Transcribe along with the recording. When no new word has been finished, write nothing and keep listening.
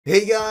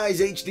Hey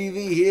guys,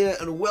 HDvee here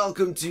and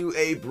welcome to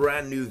a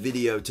brand new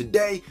video.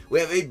 Today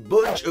we have a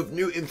bunch of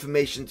new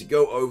information to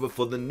go over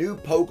for the new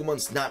Pokemon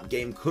Snap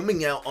game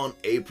coming out on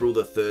April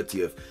the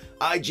 30th.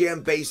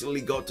 IGN basically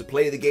got to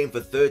play the game for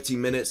 30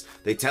 minutes.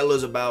 They tell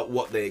us about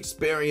what they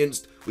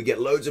experienced. We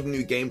get loads of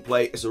new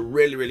gameplay. It's a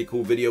really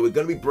cool video. We're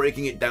going to be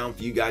breaking it down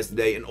for you guys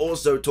today and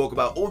also talk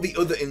about all the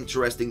other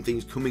interesting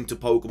things coming to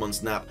Pokemon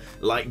Snap,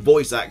 like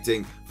voice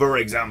acting, for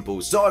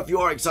example. So if you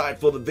are excited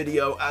for the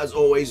video, as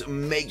always,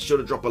 make sure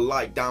to drop a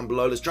like down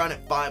below. Let's try and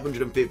hit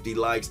 550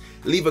 likes.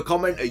 Leave a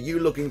comment. Are you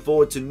looking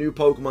forward to new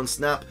Pokemon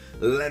Snap?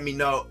 Let me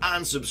know,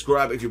 and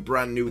subscribe if you're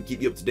brand new. We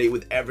keep you up to date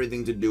with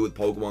everything to do with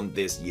Pokemon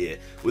this year.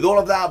 With all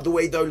of that out of the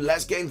way though,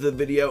 let's get into the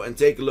video and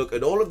take a look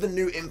at all of the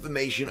new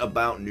information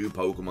about new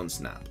Pokemon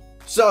Snap.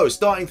 So,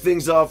 starting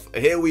things off,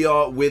 here we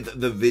are with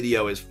the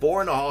video. It's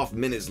 4.5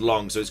 minutes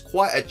long, so it's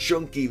quite a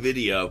chunky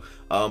video,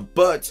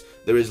 but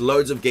there is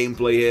loads of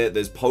gameplay here.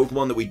 There's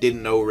Pokemon that we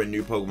didn't know were in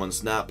new Pokemon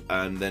Snap,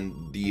 and then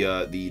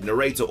the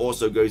narrator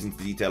also goes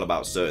into detail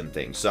about certain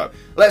things. So,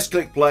 let's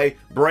click play,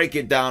 break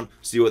it down,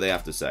 see what they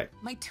have to say.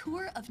 My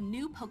tour of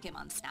new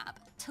Pokemon Snap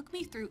took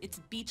me through its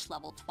beach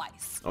level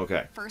twice.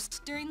 Okay.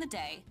 First during the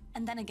day,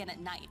 and then again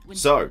at night.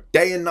 So,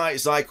 day and night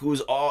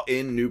cycles are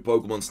in new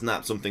Pokemon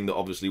Snap, something that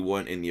obviously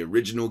weren't in the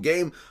original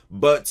game,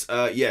 but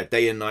yeah,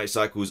 day and night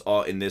cycles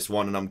are in this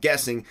one, and I'm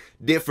guessing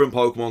different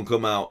Pokemon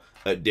come out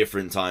at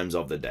different times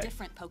of the day.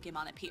 Different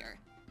Pokemon appear.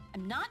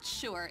 I'm not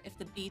sure if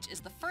the beach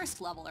is the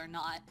first level or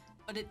not,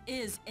 but it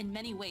is in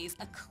many ways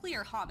a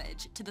clear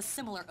homage to the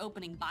similar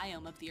opening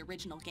biome of the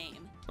original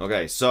game.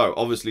 Okay, so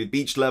obviously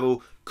beach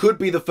level could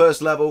be the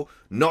first level,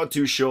 not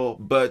too sure,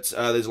 but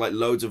there's like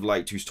loads of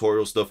like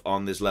tutorial stuff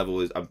on this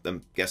level,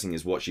 I'm guessing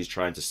is what she's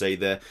trying to say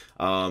there.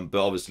 But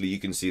obviously you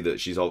can see that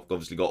she's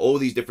obviously got all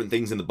these different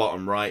things in the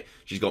bottom right.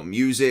 She's got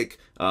music.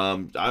 I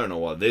don't know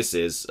what this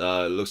is.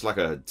 It looks like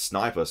a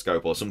sniper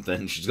scope or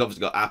something. She's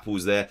obviously got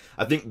apples there.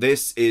 I think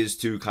this is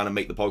to kind of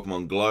make the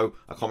Pokemon glow.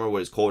 I can't remember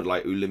what it's called,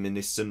 like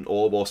luminescent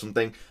orb or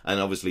something. And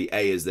obviously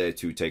A is there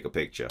to take a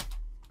picture.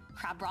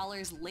 Crab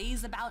brawlers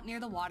laze about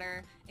near the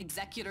water,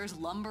 executors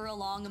lumber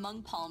along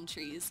among palm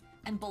trees,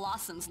 and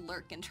blossoms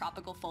lurk in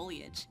tropical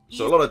foliage.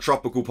 So a lot of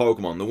tropical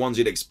Pokemon, the ones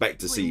you'd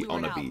expect to see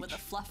on a beach. With a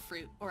fluff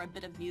fruit or a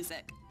bit of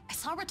music. I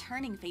saw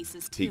returning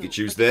faces too.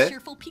 Pikachu's like there. A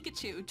cheerful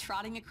Pikachu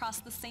trotting across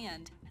the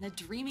sand, and a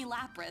dreamy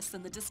Lapras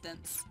in the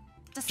distance.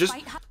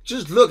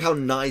 Just look how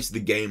nice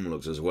the game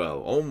looks as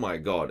well. Oh my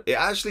god. It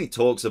actually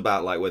talks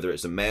about like whether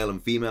it's a male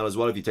and female as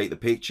well if you take the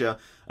picture.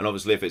 And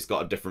obviously if it's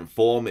got a different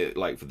form,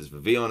 like for this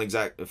Vivillon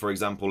for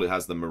example, it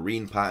has the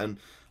marine pattern.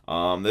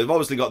 They've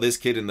obviously got this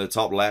kid in the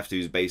top left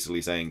who's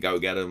basically saying go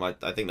get him. I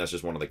think that's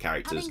just one of the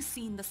characters. Having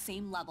seen the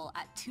same level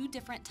at 2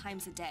 different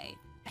times a day,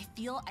 I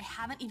feel I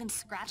haven't even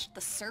scratched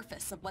the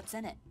surface of what's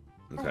in it.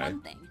 For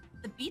one thing,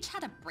 the beach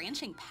had a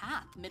branching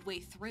path midway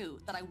through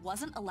that I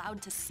wasn't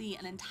allowed to see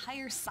an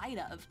entire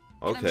side of.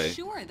 And I'm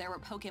sure there were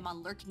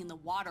Pokemon lurking in the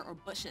water or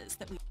bushes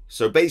that we...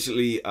 So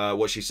basically,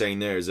 what she's saying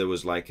there is there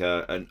was like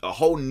a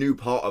whole new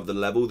part of the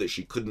level that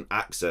she couldn't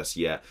access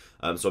yet.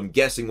 So I'm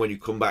guessing when you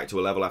come back to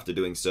a level after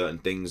doing certain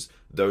things,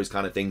 those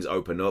kind of things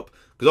open up.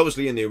 Because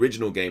obviously in the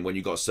original game, when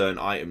you got certain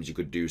items, you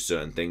could do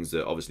certain things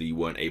that obviously you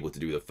weren't able to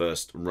do the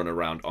first run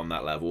around on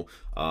that level.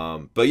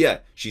 But yeah,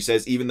 she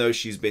says even though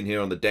she's been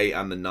here on the day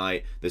and the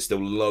night, there's still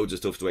loads of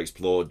stuff to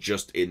explore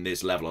just in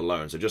this level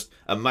alone. So just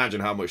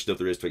imagine how much stuff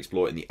there is to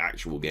explore in the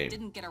actual game.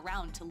 Didn't get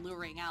around to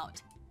luring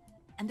out.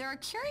 And there are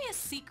curious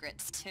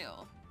secrets too,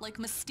 like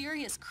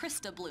mysterious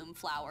Crystal Bloom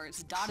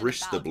flowers dotted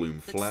about that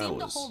seem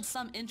to hold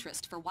some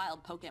interest for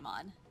wild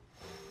Pokemon.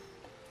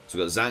 So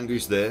we've got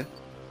Zangoose there.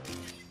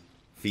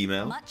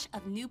 Female. Much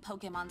of new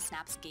Pokemon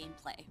Snap's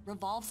gameplay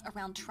revolves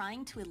around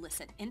trying to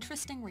elicit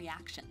interesting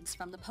reactions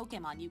from the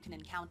Pokemon you can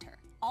encounter.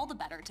 All the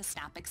better to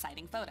snap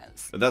exciting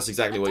photos. And that's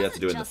exactly what you have to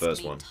do in the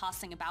first one.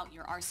 Tossing about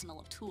your arsenal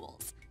of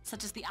tools,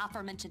 such as the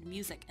aforementioned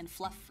music and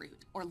fluff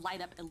fruit, or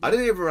light up. I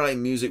didn't even realize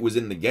music was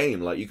in the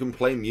game. Like you can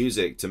play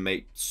music to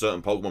make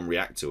certain Pokemon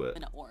react to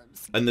it.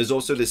 Orbs. And there's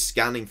also this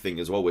scanning thing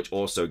as well, which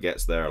also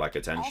gets their like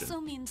attention. Also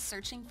means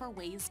searching for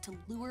ways to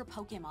lure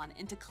Pokemon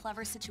into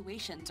clever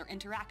situations or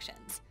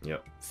interactions.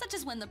 Yep. Such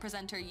as when the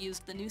presenter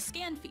used the new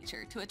scan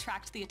feature to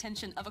attract the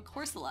attention of a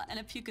Corsola and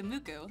a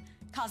Pyukumuku,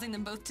 causing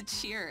them both to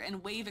cheer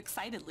and wave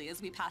excitedly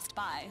as we passed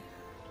by.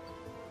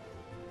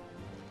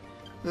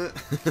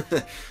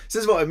 This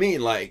is what I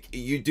mean, like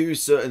you do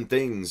certain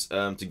things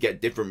to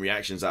get different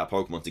reactions out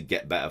of Pokemon to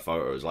get better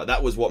photos. Like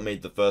that was what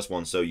made the first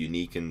one so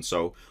unique and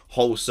so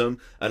wholesome,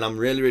 and I'm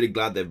really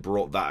glad they've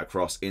brought that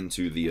across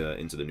into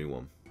the new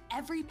one.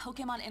 Every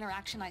Pokemon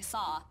interaction I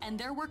saw, and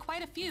there were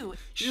quite a few.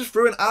 She just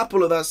threw an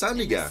apple at that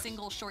sandy in a gas.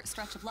 Single short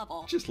stretch of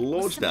level. Just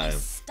launched down.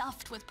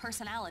 Stuffed with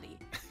personality,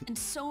 and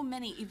so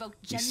many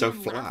evoked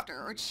genuine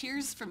laughter or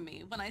cheers from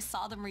me when I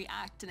saw them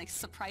react in a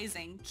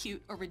surprising,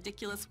 cute, or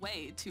ridiculous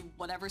way to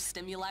whatever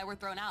stimuli were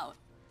thrown out.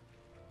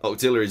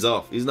 Octillery's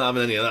off. He's not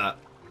having any of that.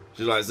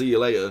 She's like, see you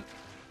later.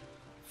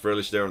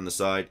 Frillish there on the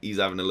side. He's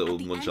having a little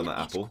munch on that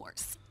apple.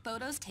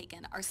 photos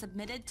taken are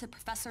submitted to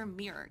Professor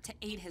Mirror to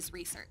aid his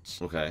research.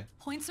 Okay.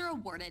 Points are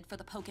awarded for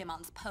the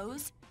Pokemon's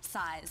pose,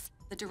 size,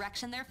 the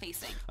direction they're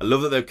facing. I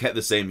love that they've kept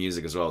the same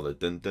music as well. The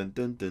dun dun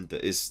dun dun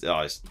dun.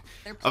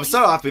 I'm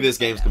so happy this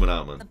game's coming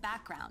out, man. The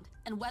background,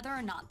 and whether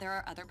or not there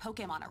are other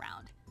Pokemon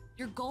around.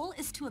 Your goal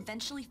is to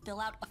eventually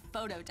fill out a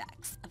photo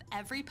dex of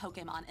every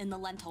Pokemon in the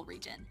Lental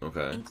region,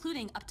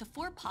 including up to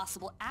 4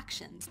 possible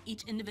actions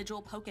each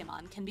individual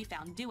Pokemon can be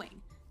found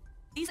doing.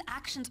 These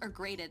actions are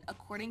graded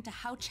according to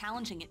how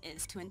challenging it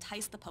is to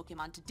entice the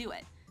Pokemon to do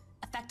it,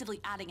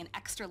 effectively adding an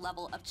extra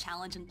level of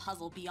challenge and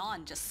puzzle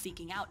beyond just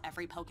seeking out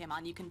every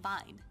Pokemon you can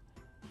find.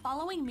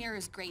 Following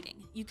Mirror's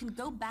grading, you can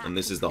go back and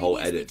this is the whole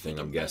edit thing,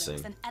 I'm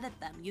guessing, and edit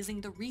them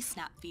using the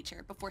resnap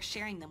feature before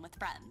sharing them with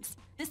friends.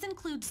 This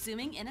includes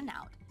zooming in and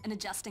out and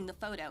adjusting the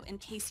photo in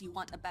case you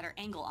want a better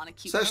angle on a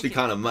cute It's actually Pokemon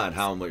kind of mad pose,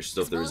 how much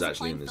stuff there is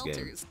actually in this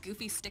filters, game.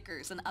 Goofy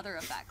stickers, and other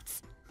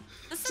effects.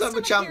 The What's up,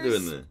 system champ doing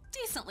appears there?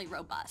 decently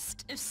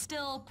robust, if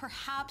still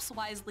perhaps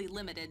wisely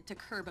limited to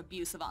curb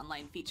abuse of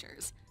online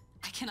features.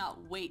 I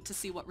cannot wait to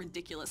see what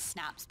ridiculous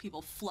snaps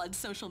people flood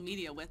social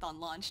media with on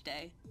launch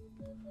day.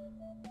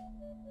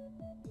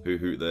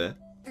 Hoot there.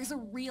 There's a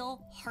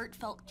real,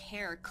 heartfelt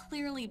care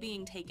clearly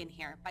being taken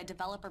here by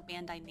developer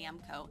Bandai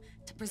Namco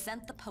to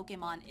present the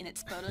Pokemon in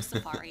its photo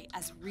safari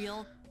as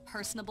real,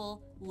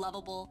 personable,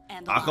 lovable,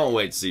 and alive. I can't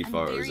wait to see I'm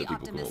photos very that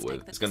people come up optimistic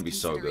with. It's that going to be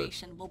this so good.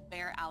 consideration will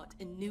bear out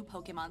in new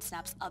Pokemon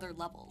Snap's other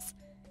levels.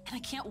 And I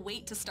can't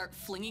wait to start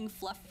flinging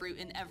fluff fruit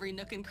in every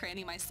nook and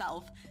cranny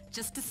myself,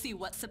 just to see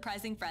what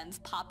surprising friends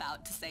pop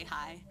out to say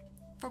hi.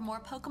 For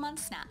more Pokemon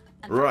Snap.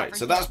 And right,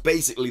 so that's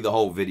basically the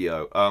whole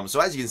video. So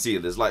as you can see,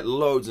 there's like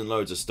loads and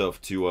loads of stuff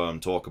to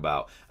talk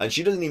about. And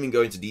she doesn't even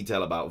go into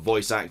detail about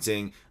voice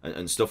acting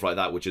and stuff like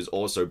that, which has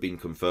also been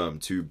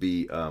confirmed to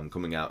be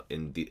coming out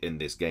in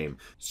this game.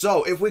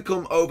 So if we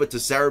come over to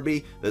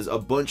Cerebi, there's a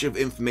bunch of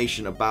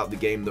information about the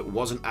game that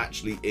wasn't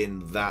actually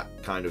in that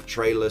kind of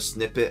trailer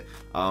snippet.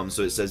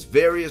 So it says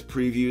various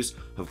previews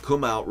have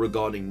come out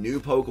regarding new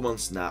Pokemon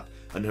Snap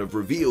and have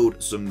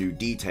revealed some new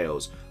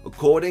details.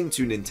 According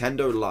to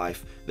Nintendo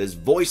Life, there's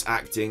voice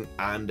acting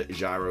and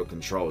gyro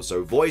controls.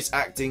 So voice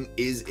acting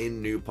is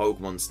in new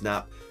Pokemon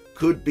Snap.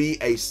 Could be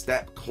a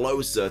step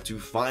closer to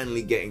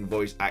finally getting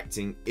voice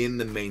acting in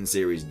the main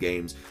series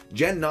games.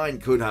 Gen 9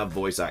 could have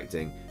voice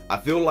acting. I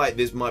feel like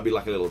this might be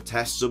like a little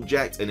test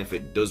subject, and if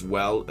it does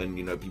well and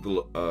you know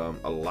people are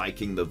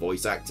liking the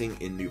voice acting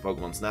in new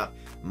Pokemon Snap,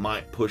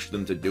 might push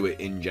them to do it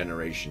in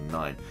Generation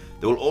 9.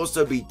 There will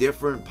also be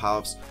different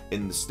paths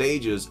in the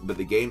stages, but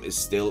the game is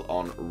still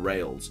on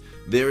rails.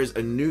 There is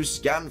a new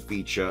scan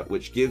feature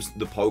which gives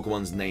the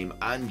Pokemon's name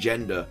and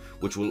gender,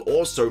 which will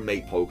also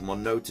make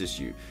Pokemon notice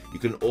you. You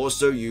can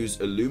also use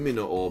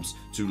Illumina Orbs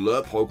to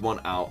lure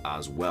Pokemon out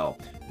as well.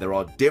 There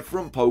are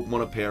different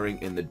Pokemon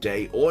appearing in the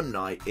day or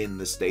night in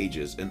the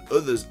stages, and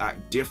others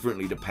act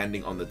differently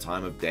depending on the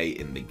time of day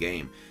in the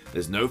game.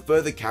 There's no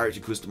further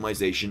character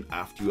customization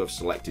after you have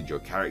selected your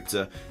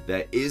character.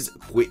 There is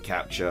quick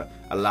capture,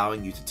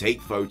 allowing you to take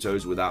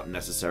photos without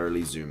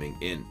necessarily zooming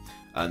in.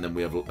 And then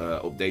we have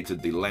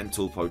updated the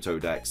Lental Photo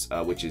Dex,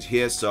 which is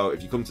here. So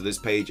if you come to this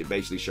page, it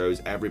basically shows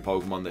every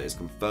Pokemon that is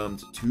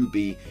confirmed to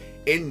be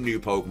in new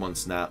Pokemon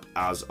Snap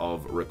as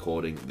of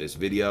recording this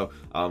video.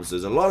 So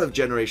there's a lot of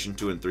Generation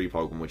 2 and 3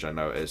 Pokemon, which I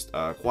noticed.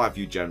 Quite a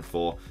few Gen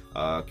 4,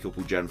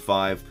 couple Gen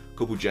 5,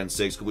 couple Gen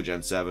 6, couple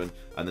Gen 7,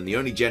 and then the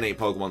only Gen 8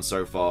 Pokemon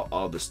so far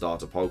are the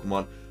starter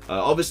Pokemon.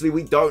 Obviously,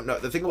 we don't know.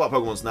 The thing about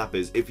Pokemon Snap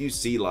is if you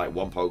see like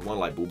one Pokemon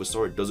like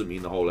Bulbasaur, it doesn't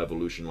mean the whole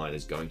evolution line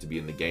is going to be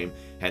in the game.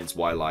 Hence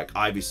why like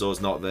Ivysaur's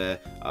not there,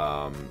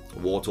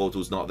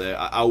 Wartortle's not there.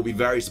 I will be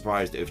very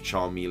surprised if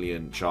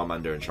Charmeleon,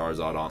 Charmander, and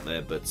Charizard aren't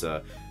there,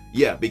 but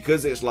yeah,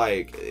 because it's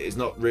like, it's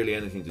not really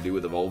anything to do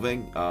with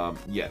evolving,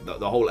 yeah,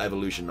 the whole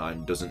evolution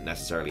line doesn't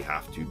necessarily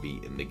have to be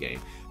in the game.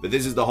 But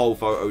this is the whole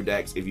photo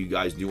dex. If you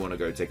guys do want to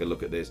go take a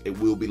look at this, it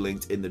will be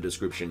linked in the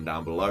description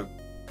down below.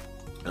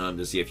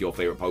 To see if your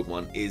favorite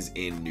Pokemon is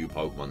in new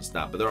Pokemon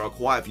Snap. But there are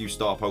quite a few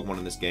star Pokemon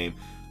in this game.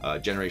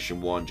 Generation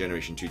 1,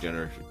 Generation 2,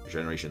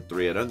 Generation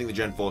 3. I don't think the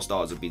Gen 4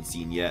 starters have been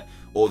seen yet,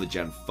 or the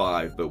Gen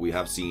 5, but we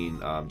have seen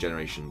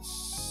Generation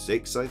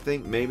 6, I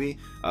think, maybe,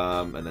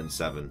 and then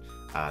 7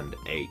 and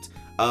 8.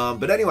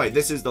 But anyway,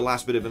 this is the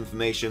last bit of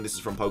information. This is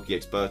from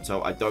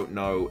PokeExperto. I don't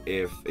know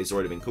if it's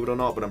already been covered or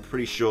not, but I'm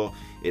pretty sure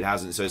it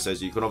hasn't. So it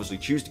says you can obviously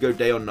choose to go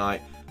day or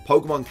night.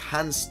 Pokemon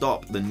can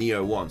stop the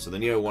Neo 1. So the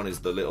Neo 1 is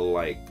the little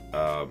like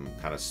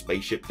kind of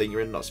spaceship thing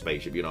you're in. Not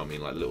spaceship, you know what I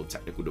mean, like the little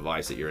technical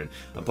device that you're in.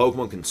 And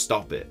Pokemon can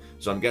stop it.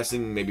 So I'm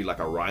guessing maybe like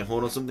a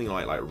Rhyhorn or something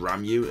like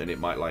ram you, and it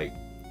might like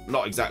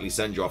not exactly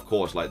send you off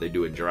course like they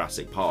do in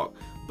Jurassic Park,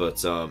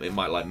 but it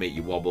might like make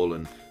you wobble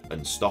and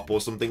stop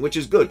or something, which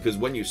is good because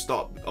when you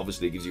stop,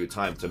 obviously it gives you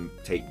time to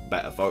take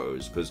better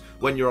photos, because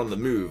when you're on the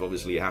move,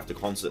 obviously you have to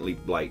constantly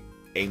like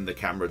aim the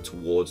camera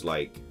towards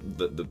like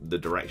the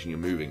direction you're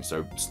moving.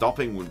 So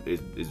stopping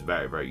is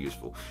very, very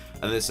useful.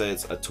 And they say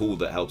it's a tool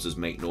that helps us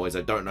make noise.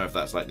 I don't know if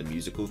that's like the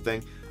musical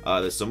thing.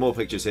 There's some more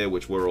pictures here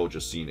which we're all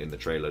just seen in the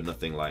trailer,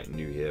 nothing like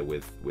new here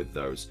with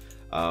those.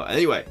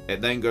 Anyway, it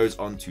then goes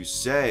on to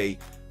say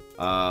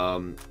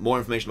More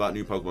information about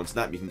new Pokemon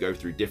Snap, you can go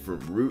through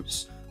different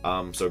routes.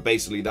 So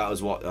basically that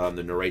was what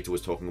the narrator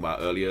was talking about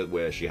earlier,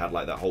 where she had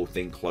like that whole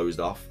thing closed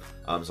off.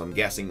 So I'm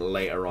guessing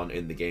later on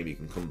in the game you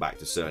can come back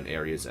to certain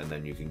areas and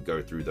then you can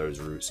go through those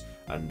routes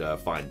and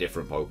find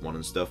different Pokemon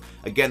and stuff.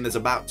 Again, there's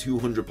about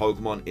 200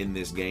 Pokemon in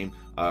this game,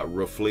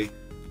 roughly.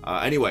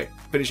 Anyway,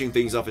 finishing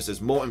things off, it says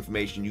more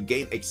information. You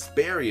gain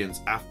experience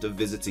after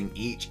visiting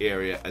each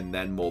area and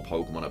then more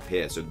Pokemon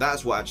appear. So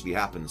that's what actually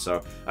happens.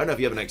 So I don't know if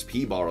you have an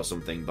XP bar or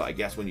something, but I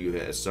guess when you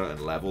hit a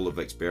certain level of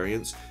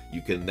experience,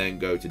 you can then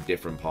go to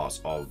different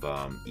parts of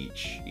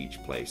each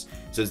place.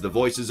 It says the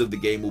voices of the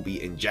game will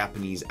be in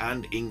Japanese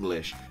and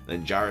English,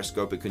 then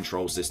gyroscopic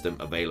control system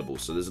available.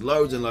 So there's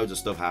loads and loads of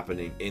stuff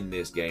happening in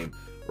this game.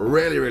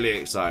 Really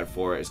excited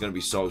for it. It's going to be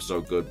so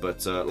good.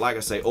 But like I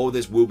say, all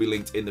this will be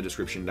linked in the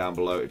description down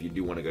below if you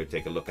do want to go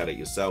take a look at it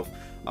yourself.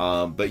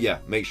 But yeah,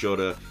 make sure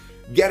to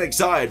get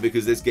excited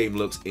because this game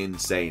looks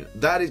insane.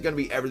 That is going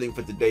to be everything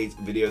for today's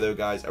video though,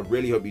 guys. I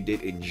really hope you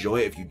did enjoy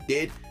it. If you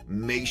did,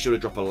 make sure to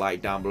drop a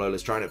like down below.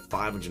 Let's try and hit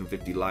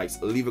 550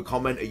 likes. Leave a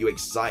comment. Are you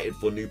excited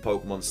for new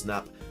Pokemon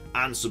Snap?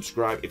 And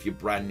subscribe if you're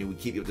brand new. We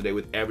keep you up to date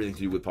with everything to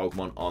do with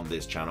Pokemon on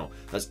this channel.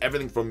 That's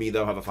everything from me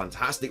though. Have a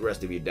fantastic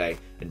rest of your day.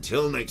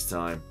 Until next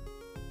time,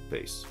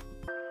 peace.